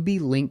to be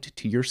linked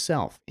to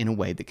yourself in a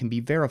way that can be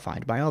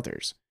verified by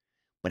others.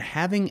 But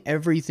having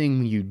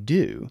everything you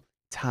do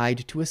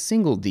tied to a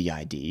single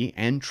DID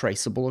and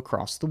traceable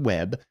across the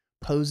web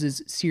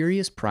poses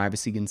serious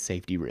privacy and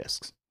safety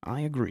risks.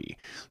 I agree.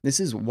 This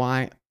is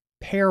why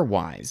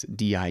pairwise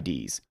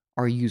DIDs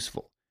are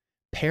useful.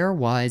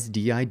 Pairwise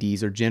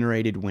DIDs are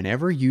generated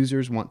whenever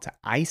users want to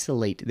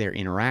isolate their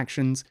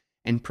interactions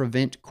and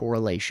prevent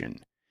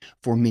correlation.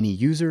 For many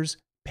users,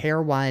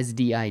 pairwise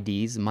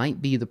DIDs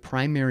might be the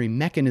primary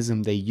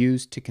mechanism they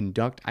use to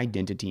conduct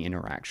identity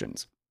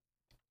interactions.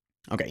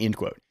 Okay, end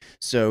quote.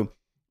 So,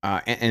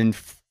 and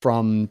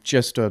from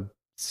just a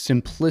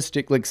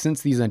simplistic, like,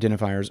 since these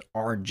identifiers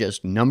are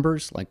just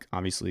numbers, like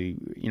obviously,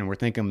 we're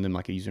thinking of them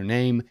like a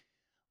username,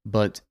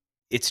 but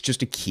it's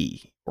just a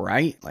key,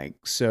 right? Like,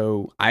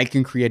 so I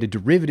can create a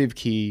derivative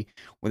key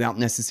without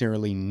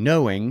necessarily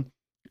knowing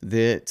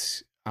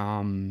that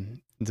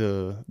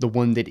the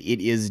one that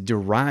it is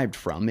derived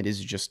from, it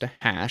is just a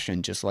hash,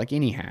 and just like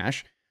any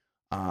hash,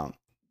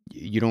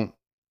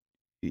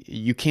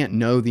 you can't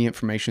know the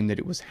information that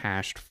it was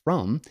hashed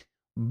from.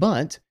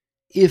 But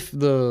if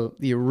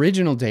the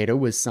original data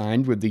was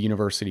signed with the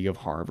University of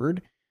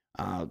Harvard,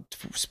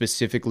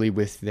 specifically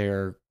with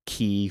their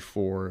key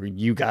for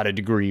 "you got a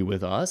degree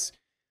with us,"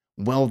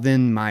 well,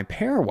 then my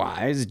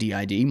pairwise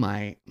DID,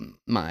 my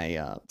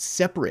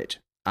separate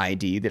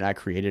ID that I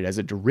created as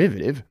a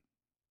derivative,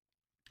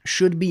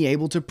 should be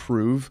able to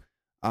prove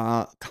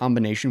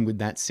combination with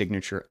that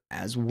signature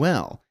as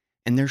well.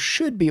 And there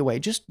should be a way,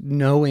 just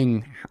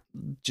knowing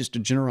just a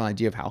general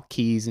idea of how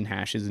keys and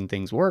hashes and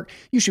things work,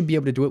 you should be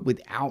able to do it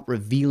without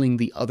revealing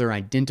the other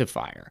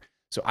identifier.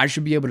 So I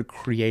should be able to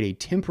create a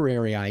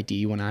temporary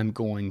ID when I'm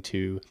going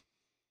to,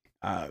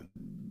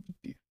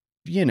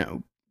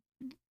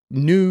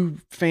 new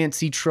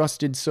fancy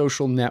trusted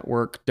social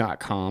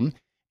network.com,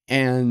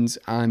 and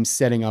I'm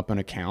setting up an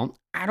account.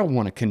 I don't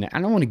want to connect.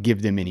 I don't want to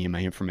give them any of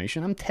my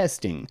information. I'm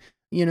testing,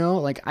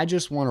 I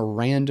just want a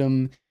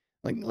random,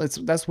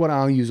 that's what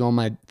I'll use all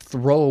my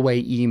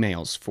throwaway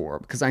emails for,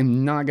 because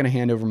I'm not going to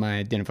hand over my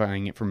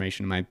identifying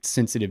information, my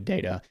sensitive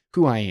data,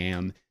 who I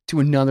am, to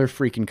another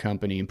freaking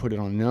company and put it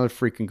on another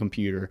freaking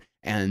computer.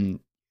 And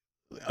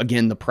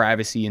again, the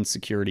privacy and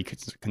security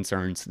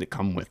concerns that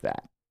come with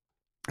that.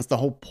 That's the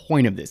whole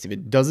point of this. If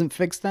it doesn't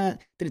fix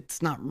that, then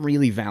it's not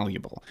really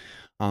valuable.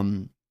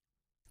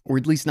 Or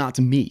at least not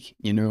to me.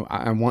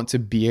 I want to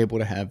be able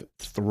to have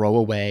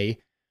throwaway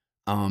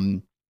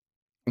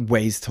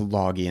ways to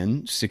log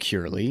in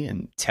securely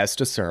and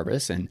test a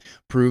service and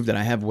prove that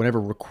I have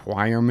whatever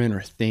requirement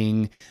or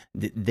thing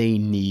that they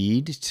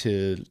need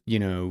to,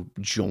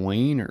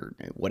 join or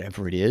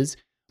whatever it is.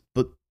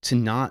 But to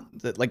not,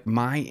 like,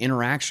 my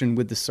interaction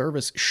with the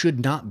service should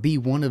not be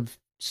one of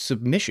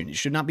submission. It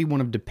should not be one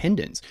of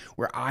dependence,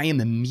 where I am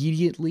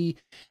immediately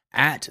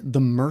at the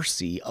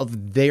mercy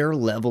of their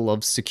level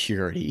of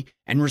security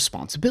and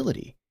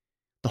responsibility.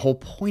 The whole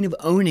point of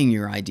owning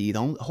your ID,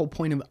 the whole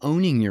point of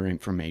owning your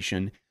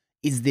information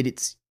is that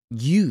it's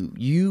you.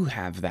 You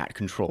have that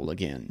control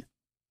again.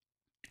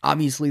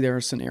 Obviously, there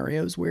are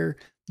scenarios where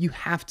you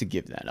have to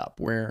give that up,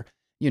 where,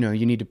 you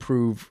need to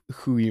prove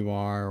who you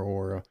are,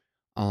 or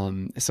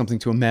something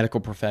to a medical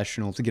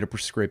professional to get a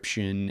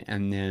prescription,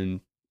 and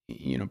then,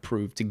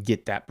 prove to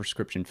get that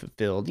prescription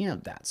fulfilled,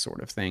 that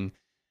sort of thing.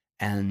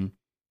 And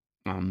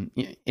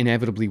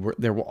inevitably,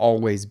 there will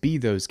always be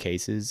those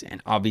cases.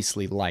 And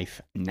obviously,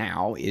 life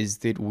now is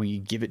that we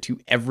give it to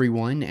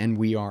everyone, and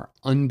we are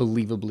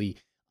unbelievably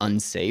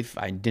unsafe.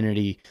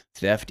 Identity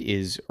theft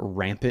is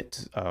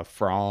rampant.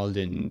 Fraud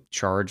and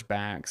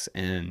chargebacks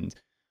and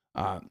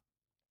uh,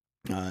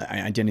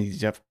 identity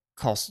theft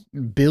costs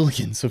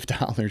billions of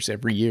dollars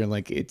every year.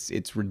 Like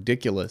it's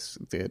ridiculous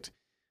that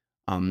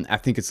I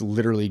think it's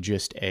literally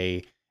just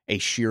a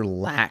sheer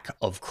lack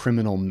of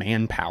criminal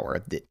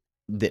manpower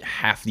that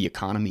half the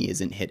economy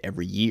isn't hit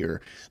every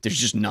year. There's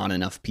just not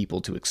enough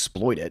people to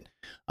exploit it,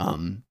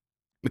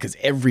 because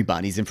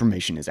everybody's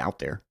information is out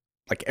there.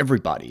 Like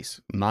everybody's.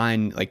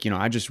 Mine, like,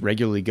 I just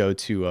regularly go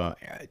to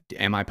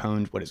am I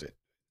pwned? What is it?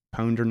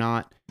 Pwned or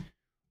not?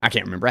 I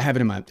can't remember. I have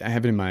it in my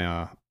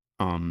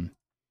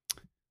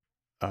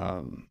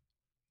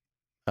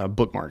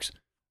bookmarks.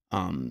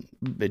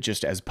 But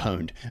just as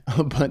pwned.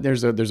 But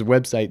there's a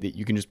website that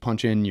you can just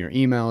punch in your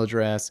email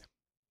address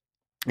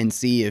and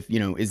see if,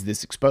 is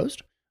this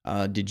exposed?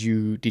 Did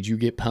you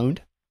get pwned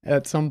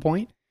at some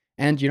point?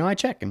 And, I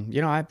check, and,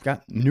 I've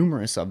got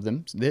numerous of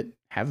them that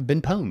have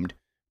been pwned.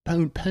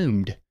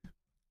 Pwned.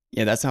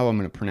 Yeah, that's how I'm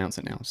going to pronounce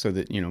it now, so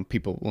that,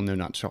 people will know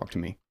not to talk to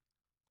me.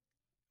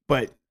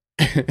 But,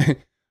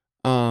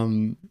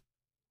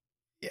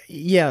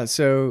 yeah,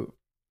 so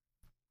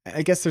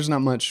I guess there's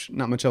not much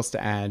else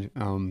to add.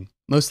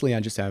 Mostly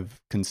I just have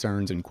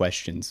concerns and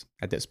questions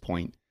at this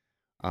point.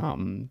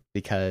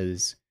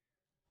 Because,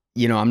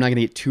 I'm not going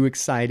to get too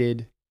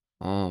excited.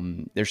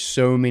 There's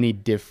so many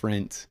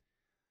different,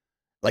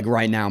 like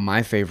right now,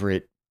 my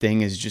favorite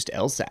thing is just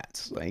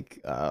LSATs. Like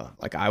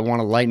I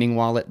want a Lightning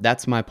wallet.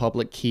 That's my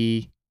public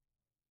key.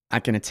 I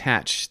can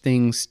attach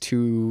things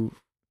to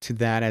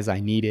that as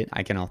I need it.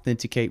 I can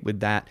authenticate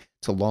with that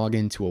to log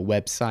into a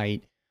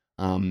website.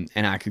 And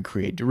I could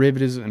create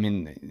derivatives. I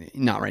mean,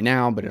 not right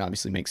now, but it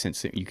obviously makes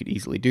sense that you could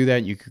easily do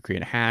that. You could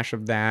create a hash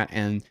of that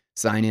and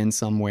sign in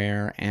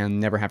somewhere and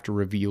never have to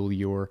reveal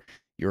your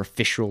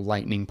official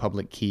Lightning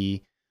public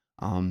key.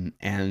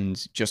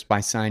 And just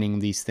by signing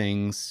these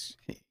things,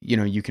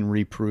 you can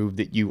reprove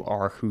that you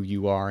are who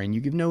you are, and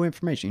you give no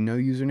information, no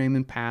username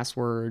and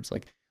passwords.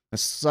 Like,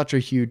 that's such a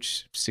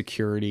huge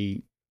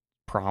security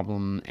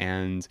problem,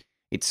 and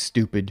it's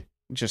stupid.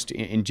 Just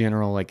in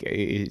general, like,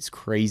 it's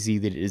crazy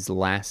that it has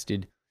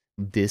lasted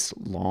this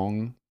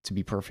long, to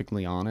be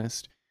perfectly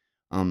honest,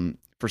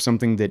 for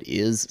something that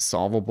is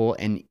solvable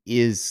and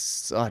is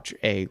such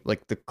a,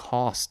 like, the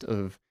cost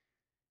of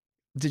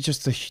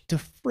just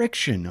the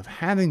friction of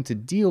having to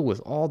deal with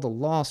all the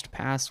lost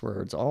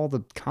passwords, all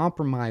the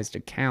compromised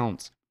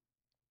accounts,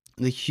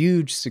 the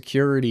huge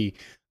security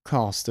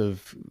cost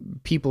of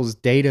people's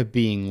data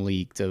being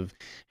leaked, of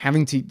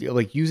having to,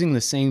 like, using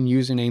the same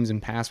usernames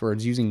and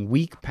passwords, using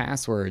weak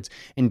passwords,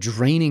 and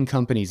draining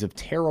companies of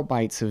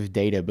terabytes of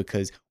data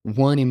because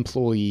one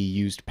employee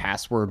used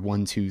password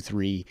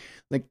 123.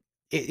 Like,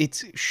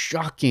 it's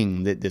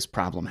shocking that this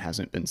problem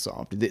hasn't been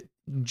solved. That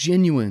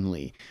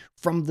genuinely,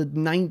 from the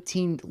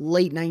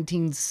late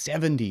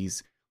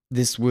 1970s,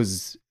 this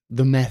was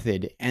the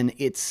method, and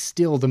it's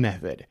still the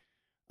method.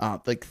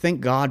 Like,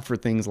 thank God for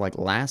things like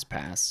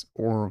LastPass,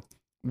 or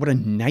what a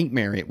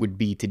nightmare it would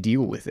be to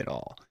deal with it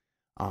all.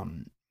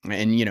 And,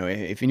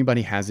 if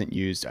anybody hasn't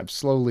used, I've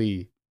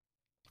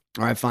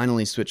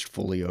finally switched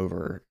fully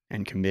over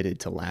and committed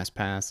to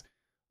LastPass.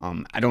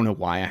 I don't know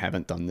why I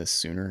haven't done this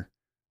sooner,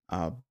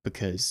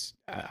 because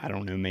I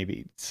don't know,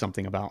 maybe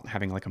something about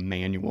having like a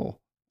manual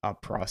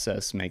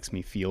process makes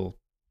me feel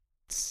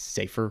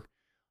safer.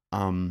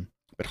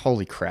 But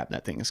holy crap,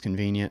 that thing is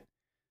convenient.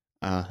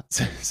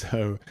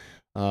 So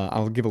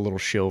I'll give a little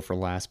shill for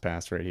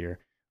LastPass right here.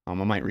 I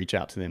might reach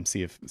out to them,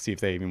 see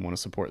if they even want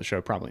to support the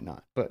show. Probably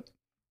not, but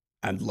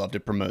I'd love to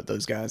promote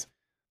those guys.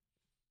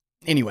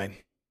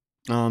 Anyway,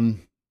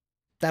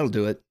 that'll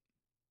do it.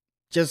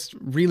 Just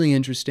really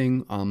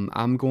interesting.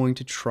 I'm going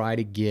to try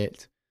to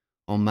get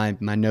on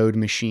my Node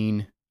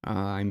machine.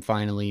 I'm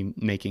finally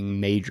making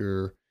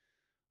major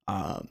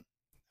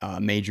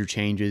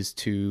changes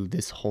to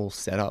this whole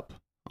setup.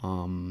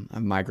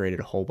 I've migrated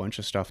a whole bunch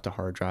of stuff to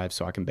hard drives,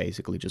 so I can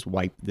basically just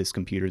wipe this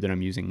computer that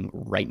I'm using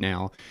right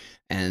now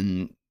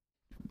and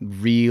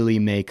really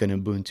make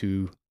an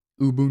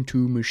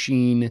Ubuntu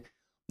machine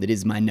that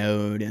is my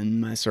node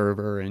and my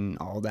server and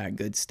all that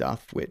good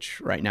stuff,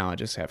 which right now I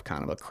just have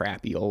kind of a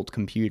crappy old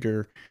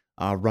computer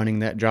running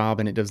that job,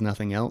 and it does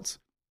nothing else.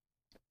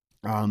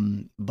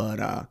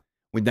 But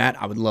with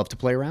that, I would love to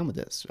play around with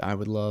this. I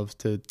would love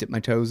to dip my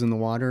toes in the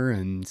water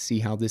and see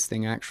how this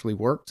thing actually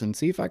works, and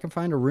see if I can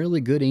find a really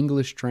good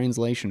English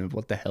translation of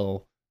what the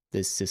hell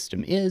this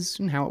system is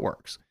and how it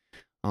works.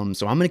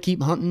 So I'm going to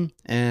keep hunting,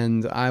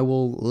 and I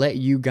will let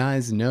you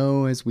guys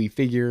know as I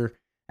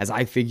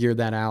figure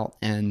that out,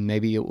 and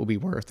maybe it will be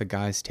worth a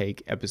Guys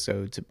Take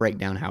episode to break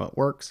down how it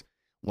works,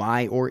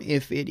 why, or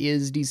if it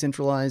is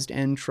decentralized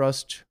and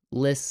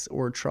trustless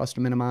or trust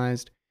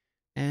minimized,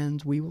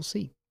 and we will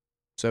see.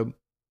 So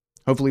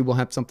hopefully we'll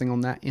have something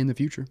on that in the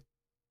future.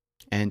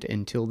 And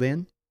until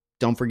then,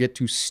 don't forget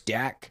to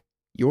stack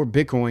your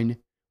Bitcoin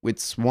with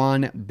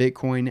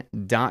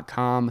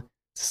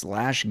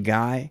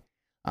swanbitcoin.com/guy.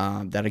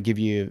 That'll give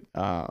you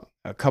a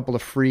couple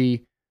of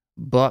free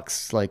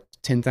bucks, like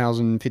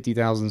 10,000,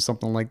 50,000,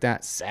 something like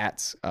that,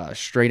 sats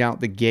straight out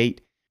the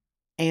gate.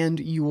 And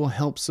you will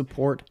help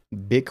support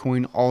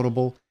Bitcoin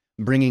Audible,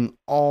 bringing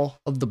all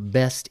of the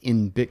best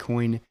in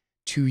Bitcoin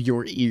to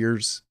your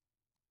ears.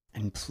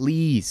 And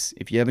please,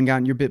 if you haven't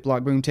gotten your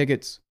BitBlock Boom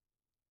tickets,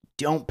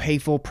 don't pay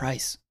full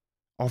price.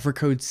 Offer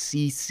code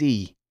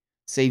CC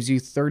saves you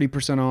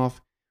 30%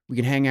 off. We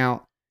can hang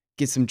out,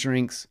 get some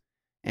drinks,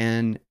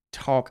 and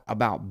talk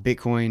about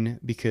Bitcoin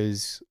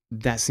because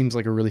that seems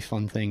like a really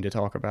fun thing to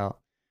talk about.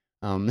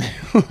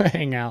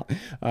 Hang out.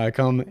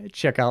 Come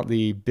check out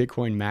the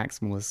Bitcoin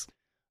Maximalist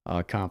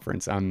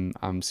conference.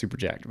 I'm super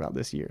jacked about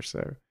this year,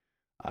 so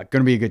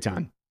gonna be a good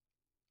time.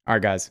 All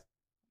right, guys.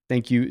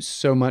 Thank you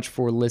so much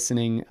for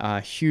listening.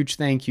 Huge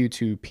thank you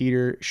to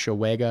Peter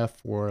Chawaga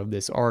for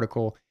this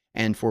article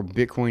and for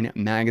Bitcoin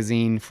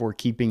Magazine for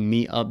keeping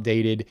me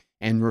updated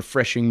and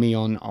refreshing me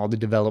on all the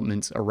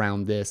developments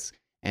around this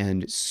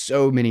and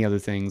so many other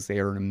things. They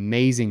are an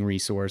amazing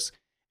resource.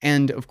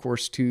 And of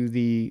course, to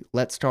the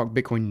Let's Talk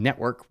Bitcoin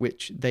Network,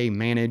 which they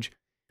manage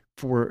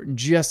for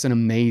just an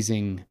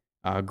amazing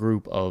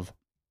group of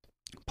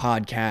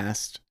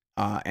podcasts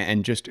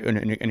and just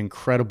an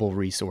incredible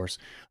resource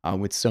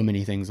with so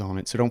many things on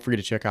it. So don't forget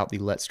to check out the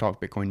Let's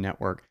Talk Bitcoin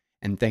Network.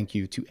 And thank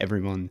you to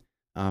everyone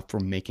for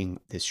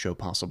making this show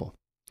possible.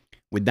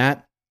 With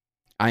that,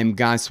 I'm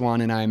Guy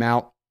Swan and I'm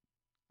out.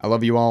 I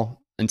love you all.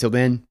 Until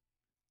then,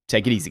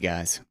 take it easy,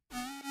 guys.